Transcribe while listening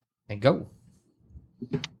and go.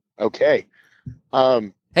 Okay.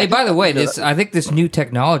 Hey, by the way, I think this new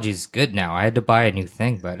technology is good now. I had to buy a new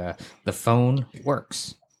thing, but the phone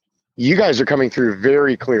works. You guys are coming through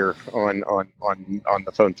very clear on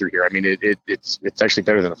the phone through here. I mean, it's actually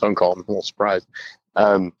better than a phone call. I'm a little surprised.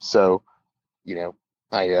 So, you know,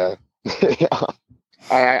 I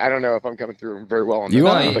don't know if I'm coming through very well on You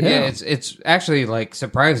that. are, Yeah, it's actually like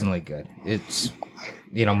surprisingly good. It's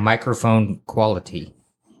microphone quality.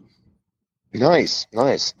 Nice,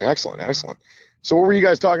 excellent. So, what were you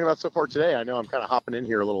guys talking about so far today? I know I'm kind of hopping in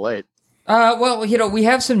here a little late. Well, we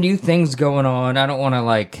have some new things going on. I don't want to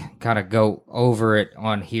kind of go over it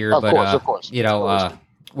on here, Of course.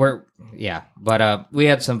 But we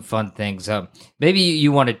had some fun things. Maybe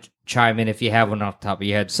you want to chime in if you have one off the top of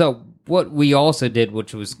your head. So what we also did,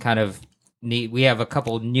 which was kind of neat, we have a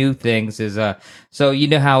couple new things. Is so you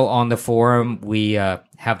know how on the forum we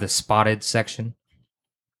have the spotted section.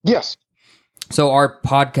 Yes. So our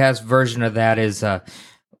podcast version of that is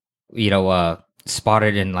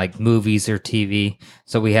spotted in like movies or TV.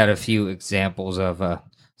 So we had a few examples of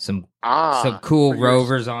some cool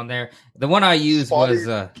rovers on there. The one I used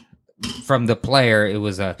was from the player. It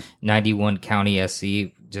was a 91 County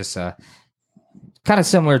SC, just kind of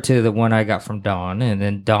similar to the one I got from Don. And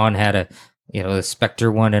then Don had the Spectre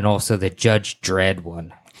one and also the Judge Dredd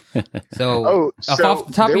one. So, off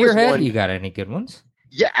the top of your head, you got any good ones?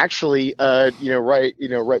 Yeah, actually, right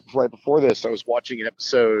before this, I was watching an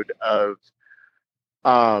episode of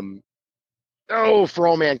For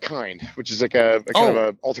All Mankind, which is like a kind of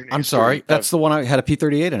a alternate. I'm sorry, that's the one I had a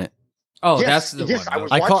P-38 in it. Oh, yes, that's the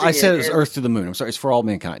one. I said it was Earth to the Moon. I'm sorry, it's For All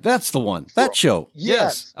Mankind. That's the one. That show.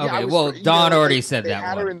 Yes. Okay. Well, Don already said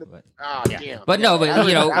that one. Damn. But no,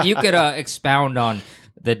 but you could expound on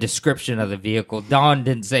the description of the vehicle. Don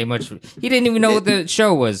didn't say much. He didn't even know what the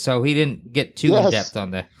show was, so he didn't get too in depth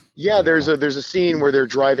on the. Yeah, there's a scene where they're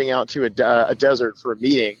driving out to a desert for a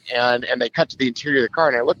meeting, and they cut to the interior of the car,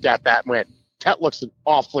 and I looked at that and went, that looks an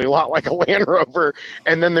awfully lot like a Land Rover.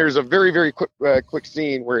 And then there's a very, very quick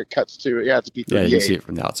scene where it cuts to, it's a P-38. Yeah, you can see it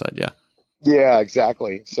from the outside, yeah. Yeah,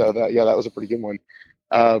 exactly. So that was a pretty good one.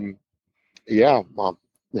 Mom.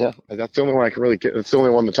 Yeah, that's the only one I can really get. That's the only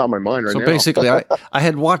one on the top of my mind right now. So basically, I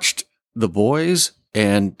had watched The Boys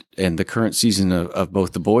and the current season of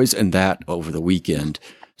both The Boys and that over the weekend.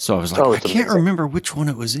 So I was like, I can't remember which one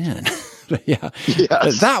it was in. But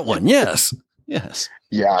that one, yes. Yeah,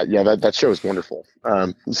 that show is wonderful.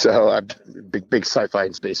 So I'm a big sci-fi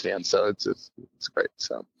and space fan, so it's great.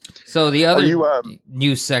 So the other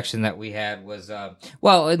news section that we had was not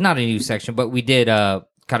a news section, but we did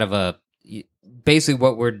kind of basically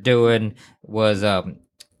what we're doing was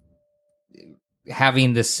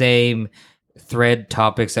having the same thread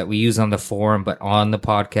topics that we use on the forum, but on the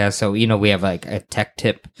podcast. So we have like a tech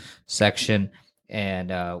tip section,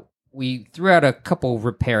 and we threw out a couple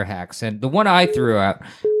repair hacks, and the one I threw out,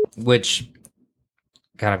 which,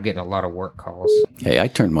 God, I'm getting a lot of work calls. Hey, I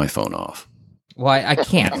turned my phone off. Well, I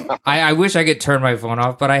can't. I wish I could turn my phone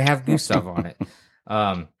off, but I have Gustav on it.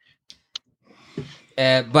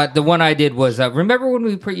 But the one I did was, remember when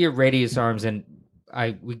we put your radius arms and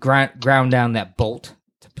we ground down that bolt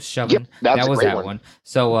to shove in? That was that one.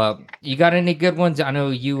 So you got any good ones? I know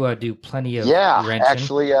you do plenty of wrenching.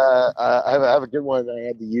 Actually, I have a good one that I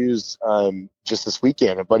had to use just this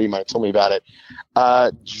weekend. A buddy of mine told me about it.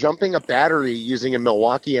 Jumping a battery using a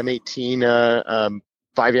Milwaukee M18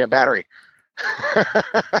 5-amp battery.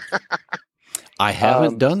 I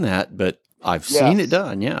haven't done that, but I've seen it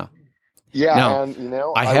done, yeah. Yeah, now, and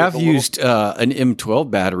I have used an M12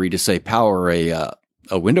 battery to say power a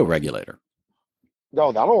window regulator.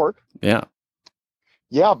 No, that'll work. Yeah.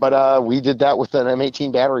 Yeah, but we did that with an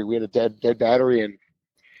M18 battery. We had a dead battery, and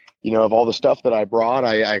of all the stuff that I brought,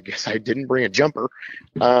 I guess I didn't bring a jumper.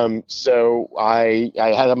 So I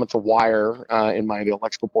had a bunch of wire in the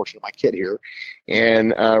electrical portion of my kit here,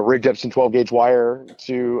 and rigged up some 12-gauge wire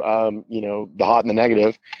to the hot and the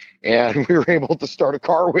negative, and we were able to start a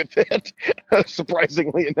car with it,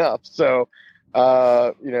 surprisingly enough. So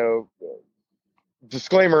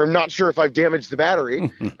disclaimer: I'm not sure if I've damaged the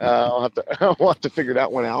battery. I'll have to figure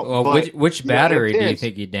that one out. Well, which battery do you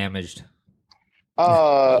think you damaged? The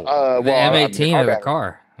M18 or the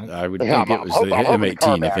car? I would think it was the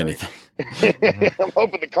M18, if anything. I'm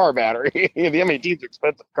hoping the car battery. The M18 is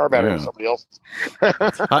expensive. Car battery is somebody else's.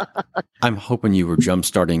 I'm hoping you were jump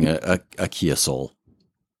starting a Kia Soul.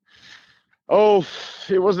 Oh,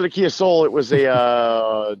 it wasn't a Kia Soul. It was a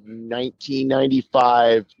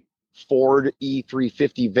 1995 Ford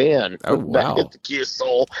E350 van. Oh, wow. Back at the Kia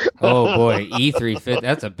Soul. Oh, boy. E350.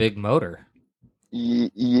 That's a big motor.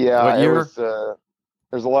 Yeah. What year? It was,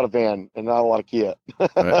 There's a lot of van and not a lot of Kia.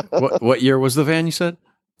 What year was the van you said?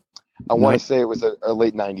 I want to say it was a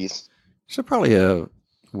late 90s. So probably a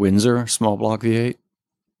Windsor small block V8.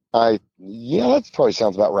 Yeah, that probably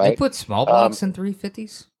sounds about right. They put small blocks in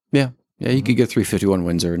 350s? Yeah, you could get 351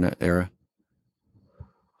 Windsor in that era.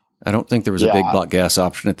 I don't think there was a big block gas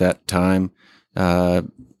option at that time.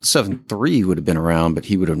 7.3 would have been around, but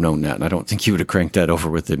he would have known that, and I don't think he would have cranked that over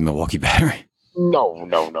with the Milwaukee battery. No,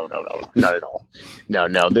 not at all.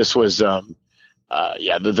 No. This was, this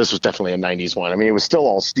was definitely a 90s one. I mean, it was still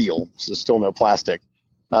all steel, so still no plastic.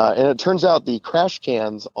 And it turns out the crash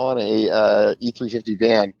cans on a E350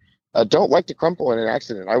 van don't like to crumple in an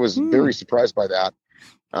accident. I was very surprised by that.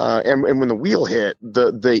 And when the wheel hit,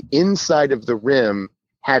 the inside of the rim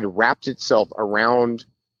had wrapped itself around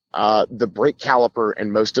the brake caliper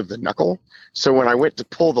and most of the knuckle. So when I went to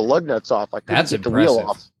pull the lug nuts off, I couldn't get the wheel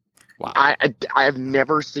off. Wow. I have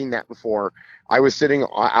never seen that before. I was sitting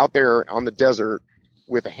out there on the desert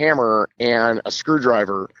with a hammer and a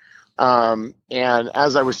screwdriver. And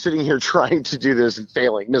as I was sitting here trying to do this and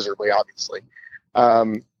failing miserably, obviously,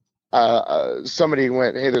 somebody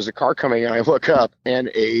went, "Hey, there's a car coming." And I look up, and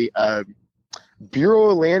a Bureau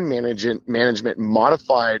of Land Management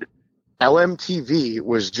modified LMTV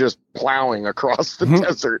was just plowing across the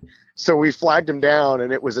desert. So we flagged him down,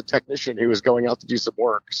 and it was a technician who was going out to do some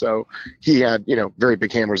work. So he had, very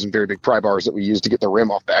big hammers and very big pry bars that we used to get the rim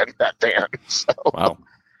off that van. So, wow.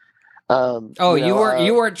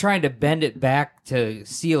 You weren't trying to bend it back to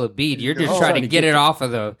seal a bead. You're just trying to get it off of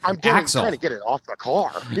the axle. I'm trying to get it off the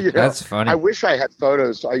car. That's funny. I wish I had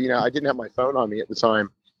photos. I didn't have my phone on me at the time.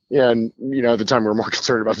 And, at the time we were more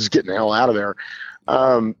concerned about just getting the hell out of there.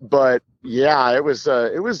 But yeah, it was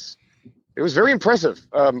very impressive.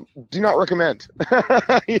 Do not recommend.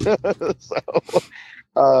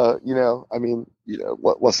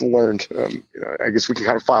 Lesson learned. I guess we can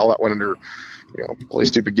kind of file that one under, play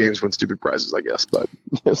stupid games, win stupid prizes, I guess. But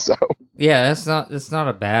so yeah, that's not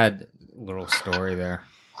a bad little story there.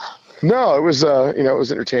 No, it was it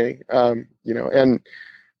was entertaining. I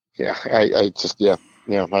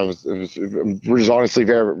was honestly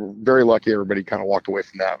very, very lucky. Everybody kind of walked away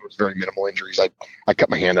from that. It was very minimal injuries. I cut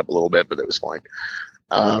my hand up a little bit, but it was fine.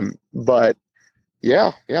 But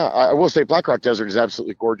yeah, I will say Black Rock Desert is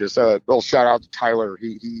absolutely gorgeous. Little shout out to Tyler.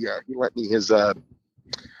 He lent me his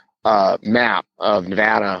map of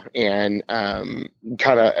Nevada, and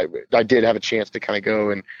I did have a chance to kind of go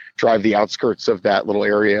and drive the outskirts of that little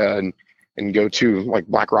area and go to like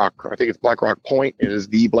Black Rock. I think it's Black Rock Point. It is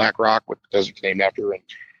the Black Rock, what the desert's named after, and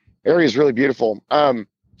the area is really beautiful.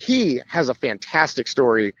 He has a fantastic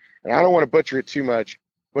story, and I don't want to butcher it too much,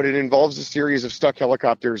 but it involves a series of stuck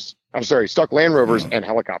Land Rovers and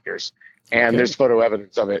helicopters. And there's photo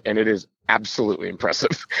evidence of it, and it is absolutely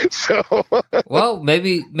impressive. So, well,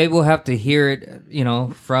 maybe we'll have to hear it,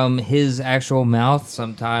 from his actual mouth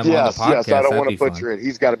sometime on the podcast. Yes, I don't want to butcher it.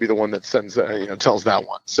 He's got to be the one that sends, tells that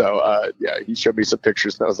one. So, he showed me some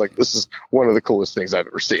pictures, and I was like, this is one of the coolest things I've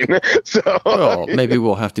ever seen. So, well, maybe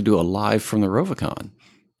we'll have to do a live from the Rovicon.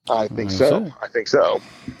 I think so.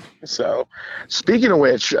 So, speaking of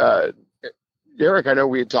which, Eric, I know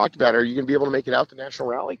we had talked about it. Are you going to be able to make it out to National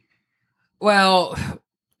Rally? Well,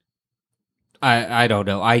 I don't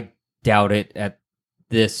know. I doubt it at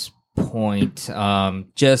this point,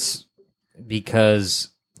 just because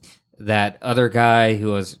that other guy who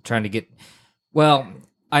was trying to get... Well,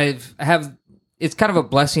 it's kind of a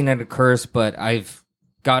blessing and a curse, but I've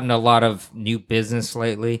gotten a lot of new business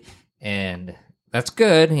lately, and that's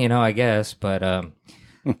good, I guess, but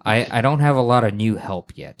I don't have a lot of new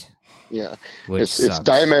help yet. Yeah, it's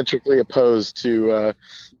diametrically opposed to...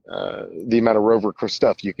 the amount of rover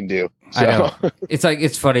stuff you can do. So. I know.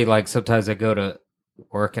 It's funny. Like sometimes I go to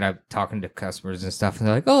work and I'm talking to customers and stuff, and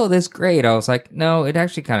they're like, "Oh, that's great." I was like, "No, it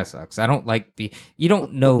actually kind of sucks. I don't you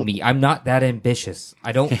don't know me. I'm not that ambitious.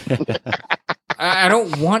 I don't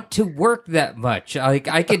want to work that much. Like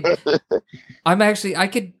I could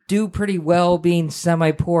do pretty well being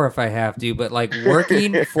semi-poor if I have to, but like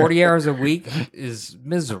working 40 hours a week is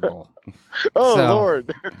miserable." Oh,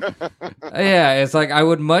 Lord. Yeah, it's like I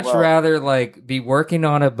would much rather like be working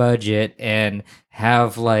on a budget and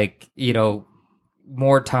have more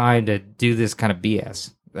time to do this kind of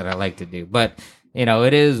BS that I like to do. But,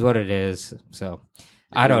 it is what it is. So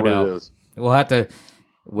I don't know. We'll have to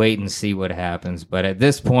wait and see what happens. But at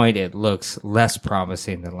this point, it looks less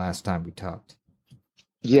promising than last time we talked.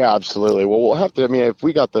 Yeah, absolutely. Well, we'll have to, if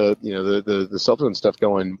we got the cell phone stuff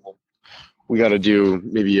going, we got to do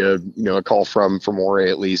maybe a call from Ore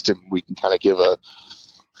at least, and we can kind of give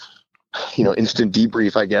instant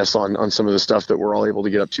debrief, I guess, on some of the stuff that we're all able to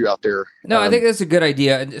get up to out there. No, I think that's a good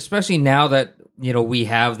idea, especially now that, we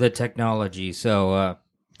have the technology. So,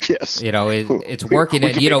 yes, it's working,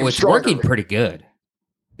 and, it's working pretty good.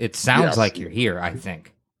 It sounds like you're here, I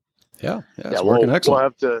think. Yeah, it's working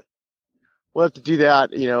excellent. We'll have to do that.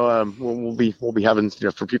 We'll be having,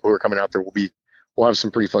 for people who are coming out there, we'll have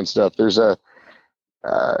some pretty fun stuff. There's a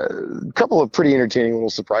couple of pretty entertaining little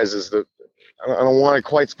surprises that I don't want to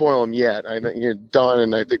quite spoil them yet. I know Don,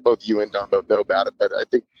 and I think both you and Don both know about it, but I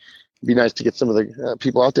think it'd be nice to get some of the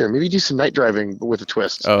people out there. Maybe do some night driving with a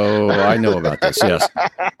twist. Oh, I know about this. Yes.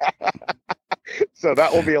 So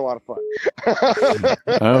that will be a lot of fun.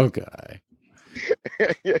 Okay.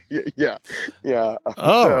 Yeah.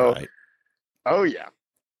 All right. Oh yeah.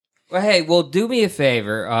 Well, do me a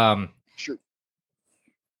favor. Sure.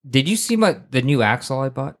 Did you see the new axle I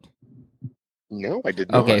bought? No, I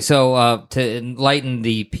didn't. Okay, so to enlighten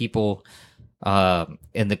the people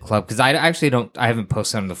in the club, because I haven't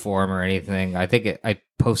posted on the forum or anything. I think I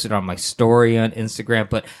posted on my story on Instagram,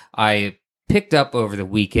 but I picked up over the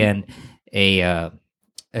weekend a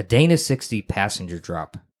Dana 60 passenger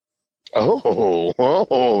drop.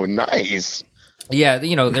 Oh, nice. Yeah,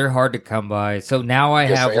 they're hard to come by. So now I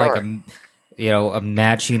have a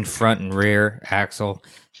matching front and rear axle.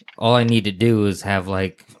 All I need to do is have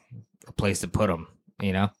a place to put them,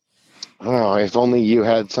 Oh, if only you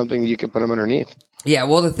had something you could put them underneath. Yeah,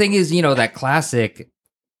 well, the thing is, that classic,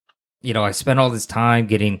 I spent all this time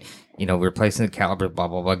getting, replacing the caliper, blah,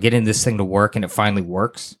 blah, blah, getting this thing to work, and it finally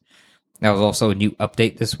works. That was also a new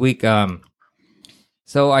update this week.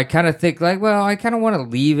 So I kind of think I kind of want to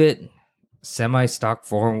leave it semi-stock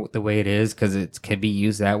form the way it is, because it can be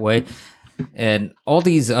used that way. And all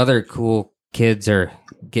these other cool kids are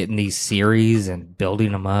getting these series and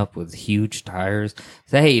building them up with huge tires.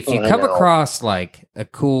 So, hey, if you come across a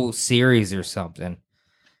cool series or something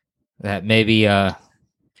that maybe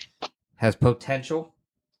has potential,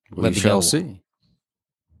 we shall see.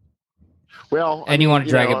 Well, and you want to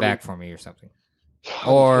drag it back for me or something,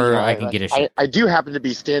 or I can get a shit. I do happen to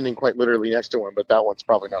be standing quite literally next to one, but that one's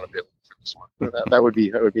probably not available for this one. That would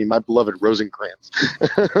be my beloved Rosencrantz.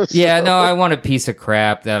 Yeah, no, I want a piece of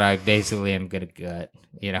crap that I basically am gonna gut.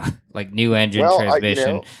 Like new engine,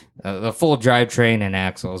 transmission, the full drivetrain and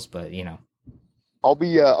axles. But I'll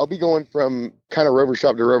be going from kind of rover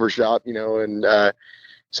shop to rover shop, and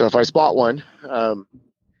so if I spot one,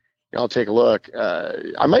 I'll take a look.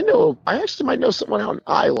 I actually might know someone out in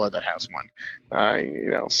Iowa that has one.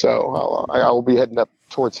 So I'll be heading up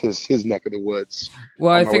towards his neck of the woods.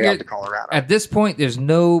 Well, I figured at this point, there's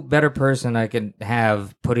no better person I can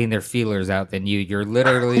have putting their feelers out than you. You're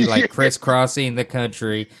literally crisscrossing the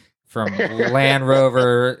country from Land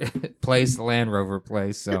Rover place to Land Rover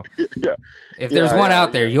place. So if there's one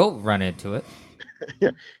out there, you'll run into it.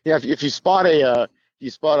 Yeah. If you spot a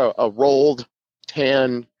rolled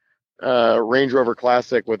tan Range Rover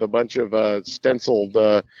Classic with a bunch of stenciled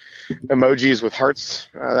emojis with hearts,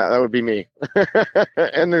 that would be me.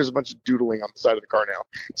 And there's a bunch of doodling on the side of the car now.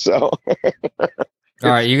 So, all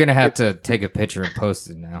right, you're gonna have to take a picture and post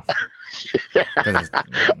it now.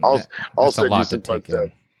 I'll send you some fun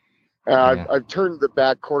stuff. I've turned the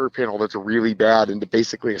back quarter panel that's really bad into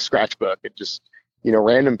basically a scratchbook. It just,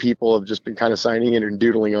 random people have just been kind of signing in and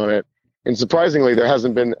doodling on it. And surprisingly, there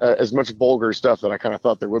hasn't been as much vulgar stuff that I kind of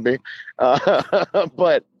thought there would be.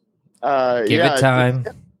 But give it time.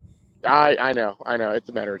 I know. It's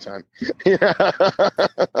a matter of time.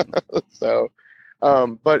 So,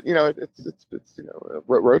 but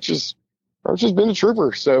Roach has been a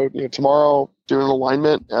trooper. So tomorrow doing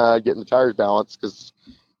alignment, getting the tires balanced because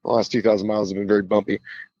the last 2,000 miles have been very bumpy.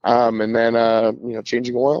 And then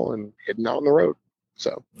changing oil and heading out on the road.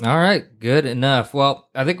 So, all right, good enough. Well,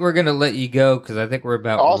 I think we're going to let you go because I think we're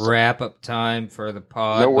about wrap up time for the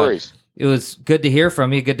pod. No worries. It was good to hear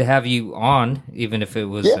from you. Good to have you on, even if it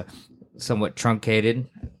was somewhat truncated.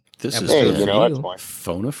 This is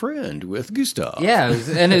Phone a Friend with Gustav. Yeah,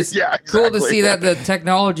 and it's cool to see that the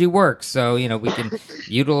technology works. So, we can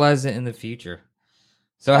utilize it in the future.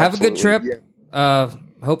 So have a good trip. Yeah.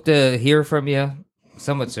 Hope to hear from you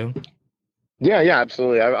somewhat soon. Yeah,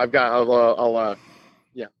 absolutely.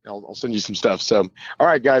 I'll send you some stuff. So, all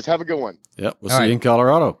right, guys, have a good one. Yep, we'll see you in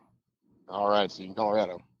Colorado. All right, see you in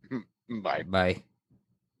Colorado. Bye. Bye.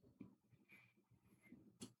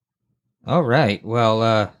 All right.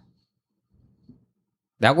 Well,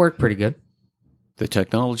 that worked pretty good. The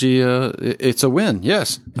technology, it's a win.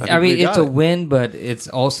 Yes. I mean, it's a win, but it's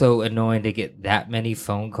also annoying to get that many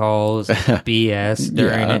phone calls and BS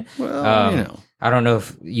during it. Well, I don't know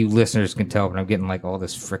if you listeners can tell, but I'm getting like all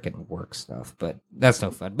this freaking work stuff, but that's no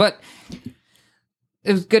fun. But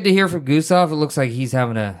it was good to hear from Gustav. It looks like he's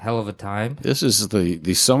having a hell of a time. This is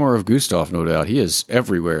the summer of Gustav, no doubt. He is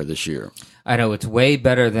everywhere this year. I know, it's way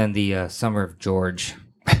better than the summer of George,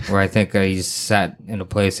 where I think he sat in a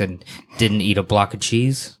place and didn't eat a block of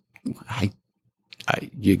cheese.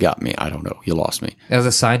 You got me. I don't know. You lost me. That was a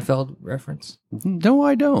Seinfeld reference? No,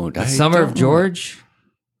 I don't. The summer of George?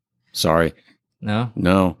 Sorry. No?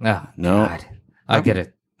 No. Oh, no. God. I'll get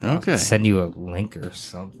it. Okay. I'll send you a link or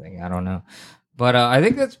something. I don't know. But I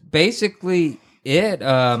think that's basically it.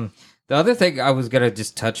 The other thing I was going to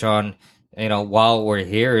just touch on, while we're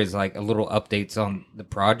here is like a little updates on the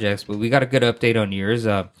projects, but we got a good update on yours.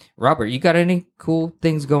 Robert, you got any cool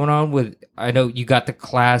things going on with, I know you got the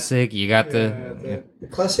classic, you got the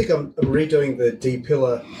classic. I'm redoing the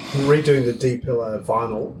D-pillar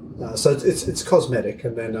vinyl. So it's cosmetic,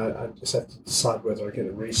 and then I just have to decide whether I get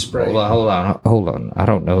it resprayed. Hold on. I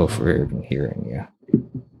don't know if we're even hearing you.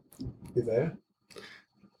 You there?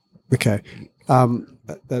 Okay.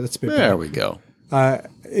 That's a bit there better. We go.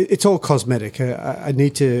 It's all cosmetic. I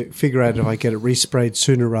need to figure out if I get it resprayed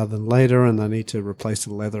sooner rather than later, and I need to replace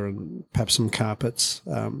the leather and perhaps some carpets.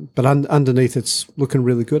 But underneath, it's looking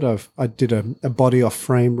really good. I did a body off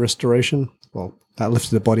frame restoration. Well, I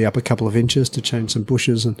lifted the body up a couple of inches to change some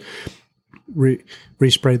bushes and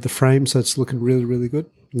resprayed the frame, so it's looking really, really good.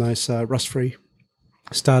 Nice rust-free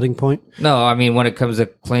starting point. No, I mean, when it comes to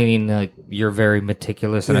cleaning, you're very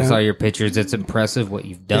meticulous, and I saw your pictures. It's impressive what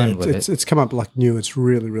you've done with it. It's come up like new. It's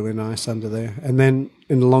really, really nice under there. And then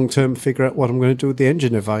in the long term, figure out what I'm going to do with the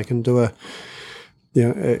engine. If I can do a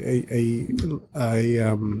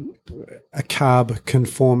carb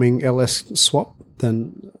conforming LS swap,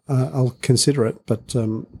 then I'll consider it. But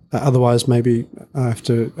otherwise, maybe I have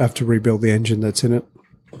to rebuild the engine that's in it.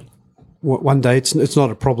 One day, it's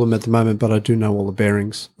not a problem at the moment, but I do know all the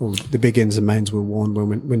bearings, all the big ends and mains were worn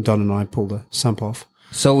when Don and I pulled the sump off.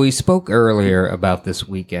 So we spoke earlier about this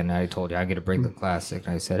weekend. I told you I'm going to bring the classic.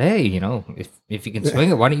 And I said, hey, if you can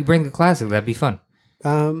swing it, why don't you bring the classic? That'd be fun.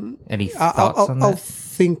 Any thoughts on that? I'll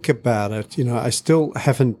think about it. I still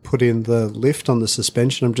haven't put in the lift on the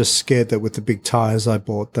suspension. I'm just scared that with the big tires I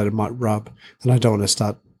bought that it might rub, and I don't want to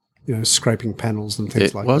start scraping panels and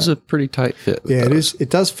things like that. It was a pretty tight fit. Yeah, it is. It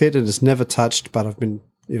does fit, and it's never touched, but I've been,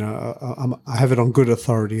 I have it on good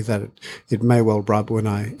authority that it may well rub when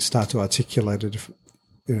I start to articulate it.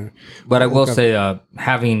 But I will say,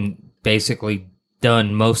 having basically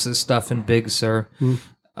done most of the stuff in Big Sur,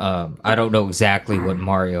 I don't know exactly what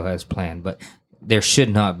Mario has planned, but there should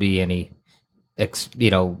not be any,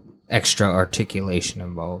 extra articulation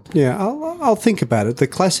involved. Yeah, I'll think about it. The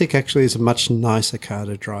Classic actually is a much nicer car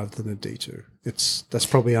to drive than a D2. That's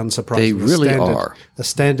probably unsurprising. They really are.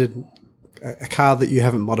 A car that you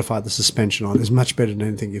haven't modified the suspension on is much better than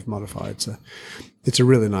anything you've modified. So it's a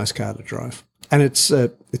really nice car to drive. And it's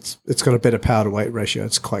got a better power to weight ratio.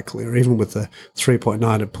 It's quite clear. Even with the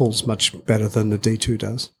 3.9, it pulls much better than the D2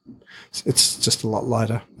 does. It's just a lot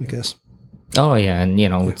lighter, I guess. Oh yeah, and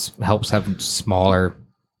it helps having smaller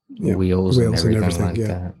wheels and everything like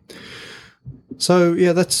that. So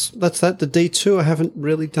that's that. The D2 I haven't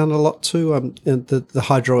really done a lot to. And the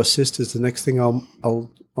hydro assist is the next thing I'll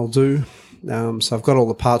do. So I've got all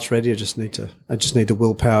the parts ready. I just need the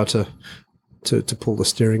willpower to pull the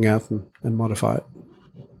steering out and modify it.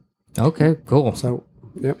 Okay, cool. So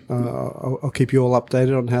I'll keep you all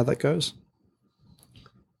updated on how that goes.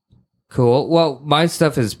 Cool. Well, my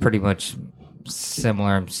stuff is pretty much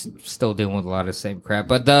similar. I'm still dealing with a lot of the same crap.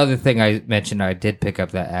 But the other thing I mentioned, I did pick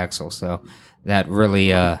up that axle, so that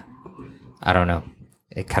really, I don't know,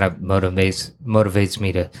 it kind of motivates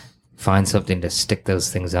me to find something to stick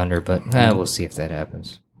those things under. But we'll see if that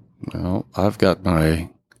happens. Well, I've got my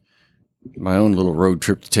own little road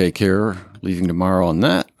trip to take here, leaving tomorrow on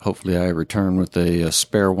that. Hopefully I return with a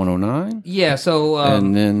spare 109. Yeah, so...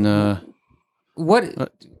 and then...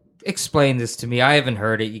 Explain this to me. I haven't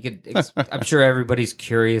heard it. I'm sure everybody's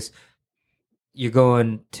curious. You're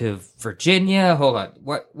going to Virginia? Hold on.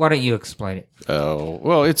 Why don't you explain it? Oh,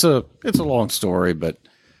 well, it's a long story, but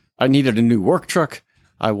I needed a new work truck.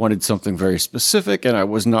 I wanted something very specific, and I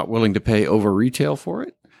was not willing to pay over retail for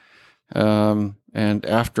it. And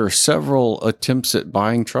after several attempts at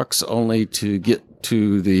buying trucks, only to get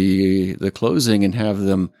to the closing and have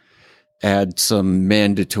them add some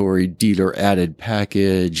mandatory dealer added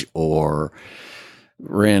package or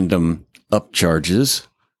random upcharges,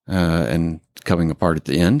 and coming apart at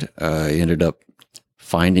the end, I ended up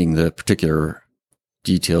finding the particular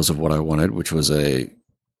details of what I wanted, which was a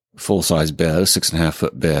full-size bed, a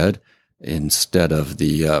 6.5-foot bed, instead of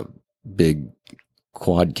the big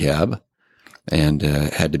quad cab, and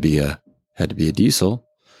had to be a diesel.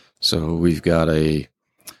 So we've got a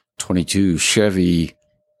 22 Chevy,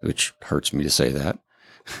 which hurts me to say that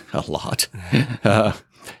a lot,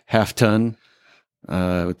 half ton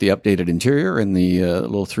with the updated interior and the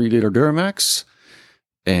little 3-liter Duramax,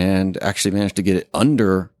 and actually managed to get it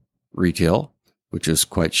under retail, which is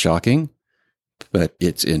quite shocking, but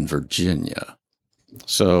it's in Virginia.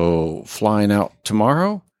 So flying out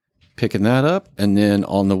tomorrow, picking that up, and then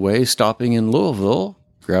on the way stopping in Louisville,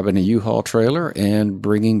 grabbing a U-Haul trailer and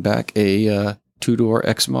bringing back a two-door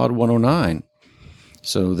X-Mod 109.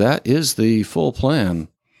 So that is the full plan.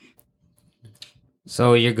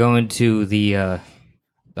 So you're going to the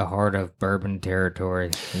heart of bourbon territory.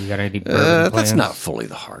 You got any bourbon plans? That's not fully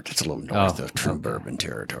the heart. It's a little north of true bourbon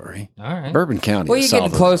territory. All right. Bourbon County. Well, you're getting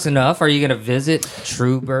close enough. Are you going to visit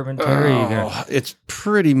true bourbon territory? It's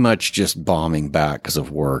pretty much just bombing back because of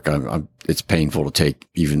work. It's painful to take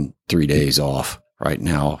even 3 days off right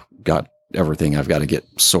now. Got everything I've got to get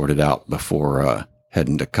sorted out before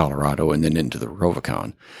heading to Colorado and then into the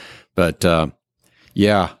Rovicon. But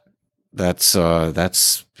yeah,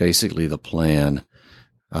 that's basically the plan.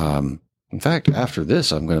 In fact, after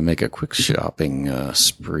this, I'm going to make a quick shopping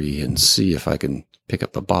spree and see if I can pick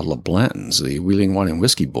up a bottle of Blanton's. The Wheeling Wine and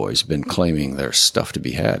Whiskey Boys have been claiming there's stuff to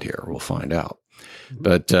be had here. We'll find out.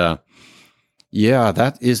 But yeah,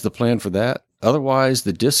 that is the plan for that. Otherwise,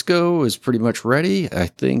 the disco is pretty much ready. I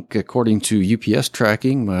think, according to UPS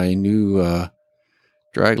tracking, my new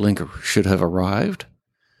drag link should have arrived.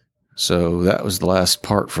 So that was the last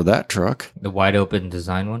part for that truck. The wide open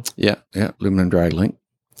design one? Yeah, aluminum drag link.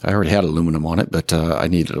 I already had aluminum on it, but I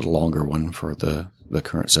needed a longer one for the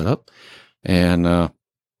current setup. And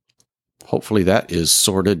hopefully that is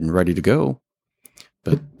sorted and ready to go.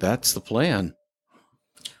 But that's the plan.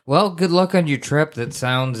 Well, good luck on your trip. That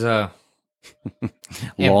sounds...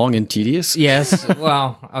 long and tedious? Yes.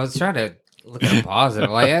 Well, I was trying to look at the positive.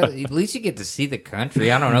 Like, at least you get to see the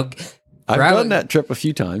country. I don't know. I've done that trip a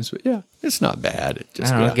few times, but yeah, it's not bad. It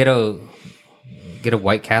just, I don't know, get a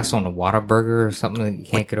White Castle and a Whataburger or something that you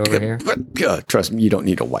can't get over here. But trust me, you don't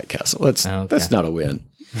need a White Castle. That's not a win.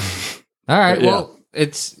 All right. But, well,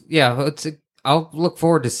 I'll look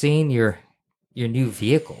forward to seeing your new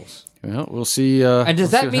vehicles. Well, we'll see. And does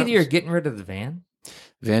that mean you're getting rid of the van?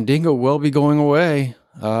 Vandingo will be going away.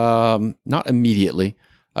 Not immediately.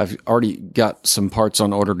 I've already got some parts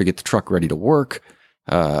on order to get the truck ready to work.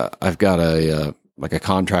 I've got a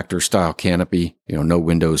contractor style canopy, no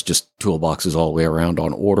windows, just toolboxes all the way around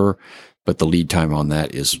on order. But the lead time on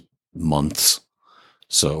that is months.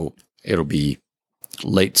 So it'll be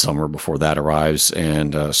late summer before that arrives.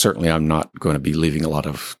 And certainly I'm not going to be leaving a lot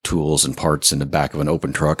of tools and parts in the back of an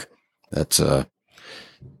open truck. That's a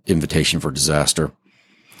invitation for disaster.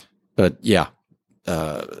 But yeah,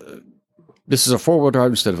 this is a 4-wheel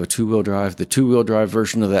drive instead of a 2-wheel drive. The 2-wheel drive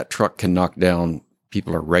version of that truck can knock down,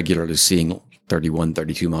 people are regularly seeing 31,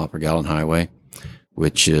 32 mile per gallon highway,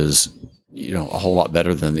 which is, a whole lot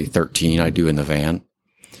better than the 13 I do in the van.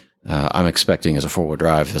 I'm expecting as a 4-wheel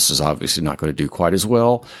drive, this is obviously not going to do quite as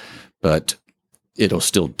well, but it'll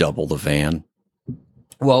still double the van.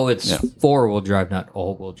 Well, it's 4-wheel drive, not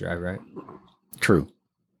all-wheel drive, right? True.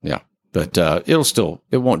 Yeah. But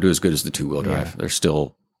it won't do as good as the 2-wheel drive. Yeah. There's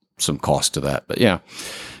still some cost to that. But yeah.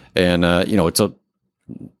 And, it's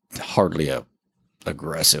hardly a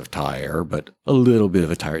aggressive tire, but a little bit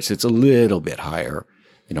of a tire. So it's a little bit higher.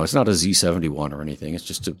 It's not a Z71 or anything. It's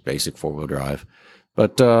just a basic 4-wheel drive.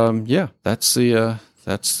 But yeah, that's the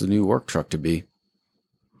new work truck to be.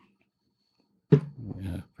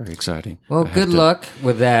 Yeah, very exciting. Well, good luck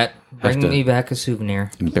with that. Bring me back a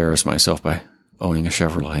souvenir. Embarrass myself by owning a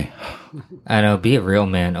Chevrolet. I know. Be a real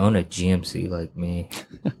man. Own a GMC like me.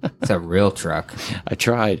 It's a real truck. I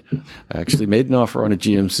tried. I actually made an offer on a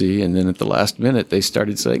GMC, and then at the last minute, they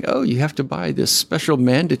started saying, "Oh, you have to buy this special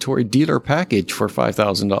mandatory dealer package for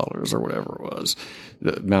 $5,000 or whatever it was."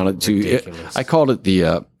 That amounted to. I called it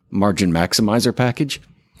the margin maximizer package.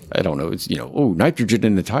 I don't know. It's nitrogen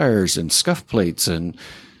in the tires and scuff plates and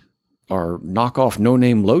our knockoff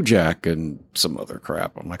no-name low jack and some other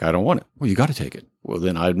crap. I'm like, I don't want it. Well, you got to take it. Well,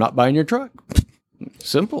 then I'm not buying your truck.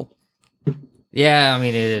 Simple. Yeah, I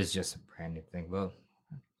mean, it is just a brand new thing.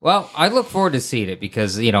 Well, I look forward to seeing it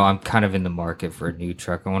because, I'm kind of in the market for a new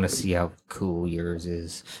truck. I want to see how cool yours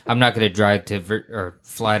is. I'm not going to drive to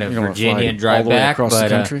fly to Virginia and drive back,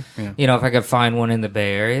 but if I could find one in the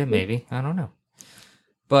Bay Area, maybe. I don't know.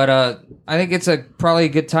 But I think it's probably a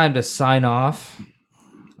good time to sign off.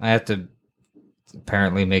 I have to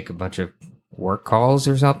apparently make a bunch of work calls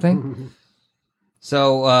or something.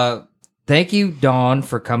 So thank you, Dawn,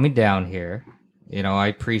 for coming down here. I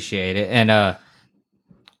appreciate it. And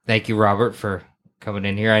thank you, Robert, for coming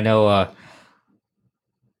in here. I know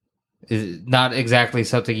it's not exactly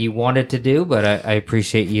something you wanted to do, but I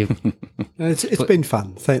appreciate you. It's been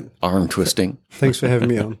fun. Arm twisting. Thanks for having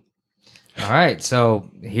me on. All right, so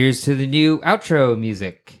here's to the new outro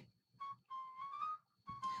music.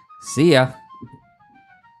 See ya.